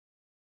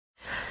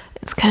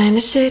It's kinda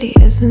shitty,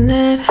 isn't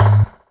it?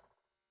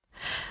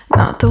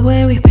 Not the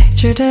way we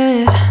pictured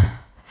it.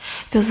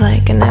 Feels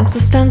like an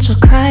existential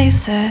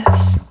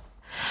crisis.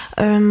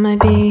 Or am I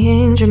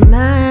being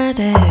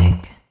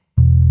dramatic?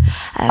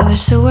 I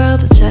wish the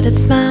world would shut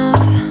its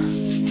mouth.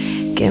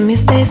 Give me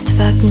space to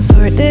fucking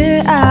sort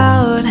it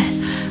out.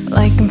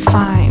 Like I'm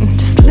fine,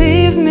 just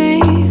leave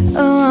me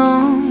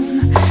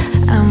alone.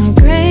 I'm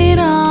great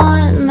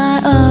on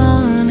my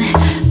own.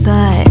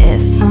 But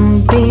if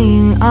I'm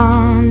being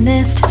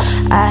honest,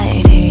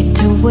 I'd hate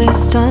to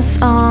waste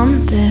us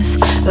on this.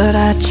 But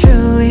I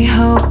truly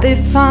hope they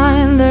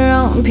find their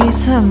own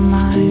peace of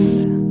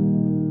mind.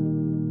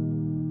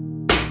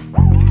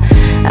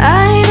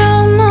 I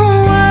don't know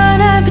what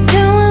I'd be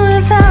doing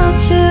without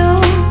you.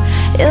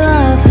 You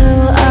love who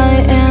I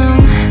am,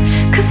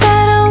 'cause I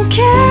don't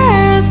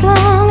care as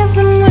long as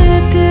I'm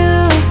with you.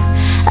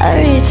 I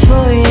reach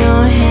for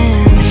your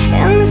hand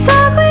in this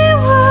ugly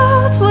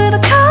world where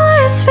the color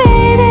is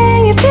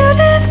fading. You're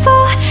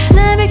beautiful in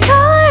every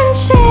color and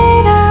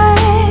shade. I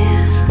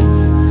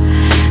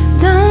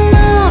don't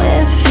know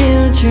if you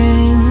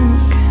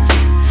drink,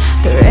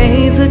 but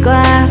raise a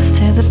glass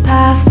to the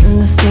past and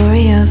the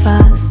story of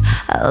us.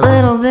 A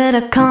little bit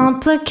of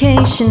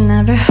complication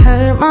never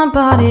hurt my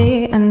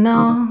body, I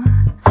know.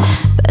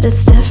 But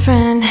it's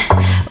different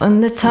when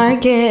the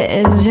target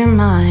is your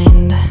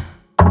mind.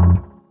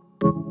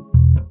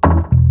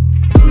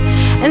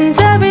 And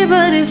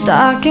everybody's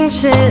talking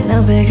shit,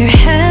 no bigger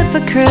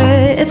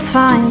hypocrite. It's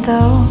fine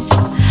though,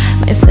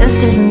 my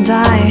sisters and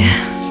I,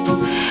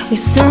 we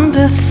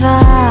sympathize.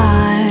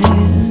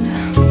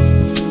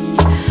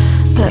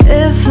 But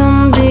if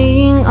I'm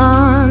being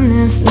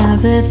honest,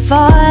 never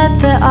thought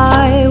that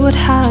I would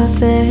have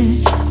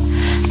this.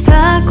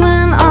 Back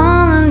when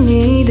all I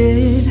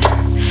needed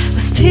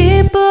was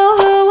people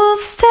who will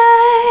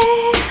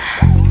stay.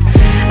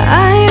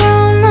 I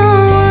don't know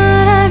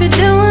what I'd be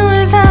doing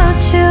without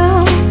you.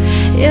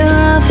 You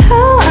love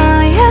who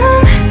I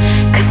am,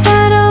 'cause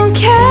I don't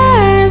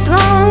care as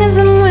long as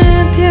I'm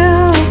with you.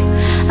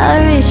 I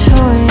reach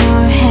for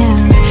your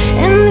hand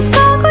in this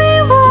ugly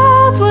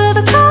world where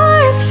the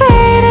color is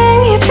fading.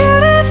 You're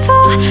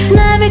beautiful in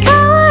every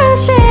color and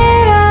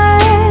shade. I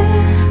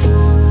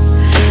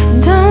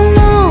don't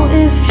know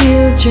if you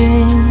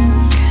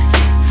drink,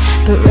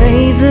 but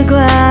raise a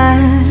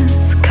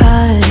glass,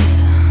 'cause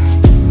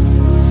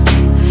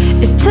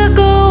it took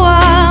a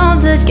while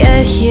to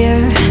get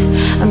here.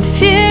 I'm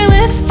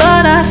fearless,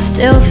 but I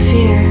still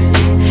fear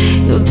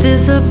you'll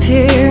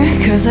disappear,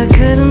 'cause I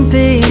couldn't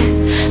be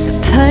the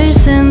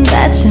person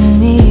that you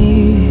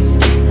need.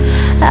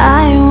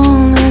 I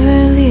won't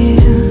ever leave.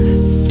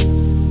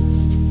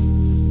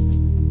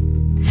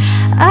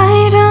 I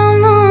don't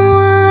know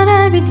what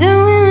I'd be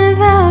doing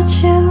without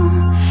you.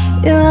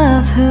 You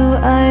love who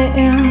I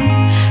am,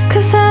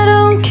 'cause I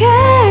don't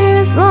care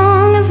as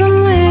long as I'm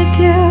with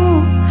you.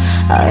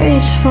 I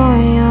reach for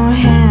your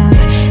hand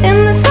in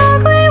this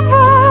ugly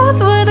world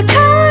where the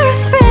color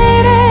is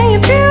fading.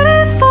 You're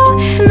beautiful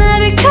in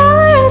every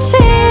color and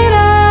shade.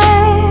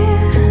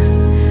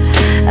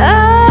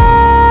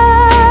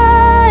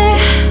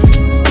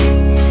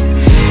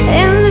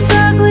 In this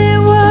ugly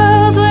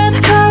world where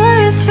the color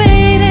is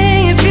fading.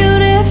 You're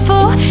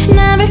beautiful in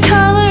every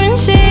color and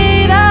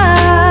shade.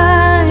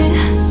 I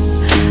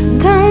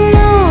don't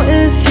know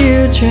if you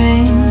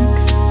drink,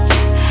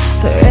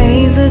 but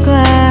raise a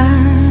glass.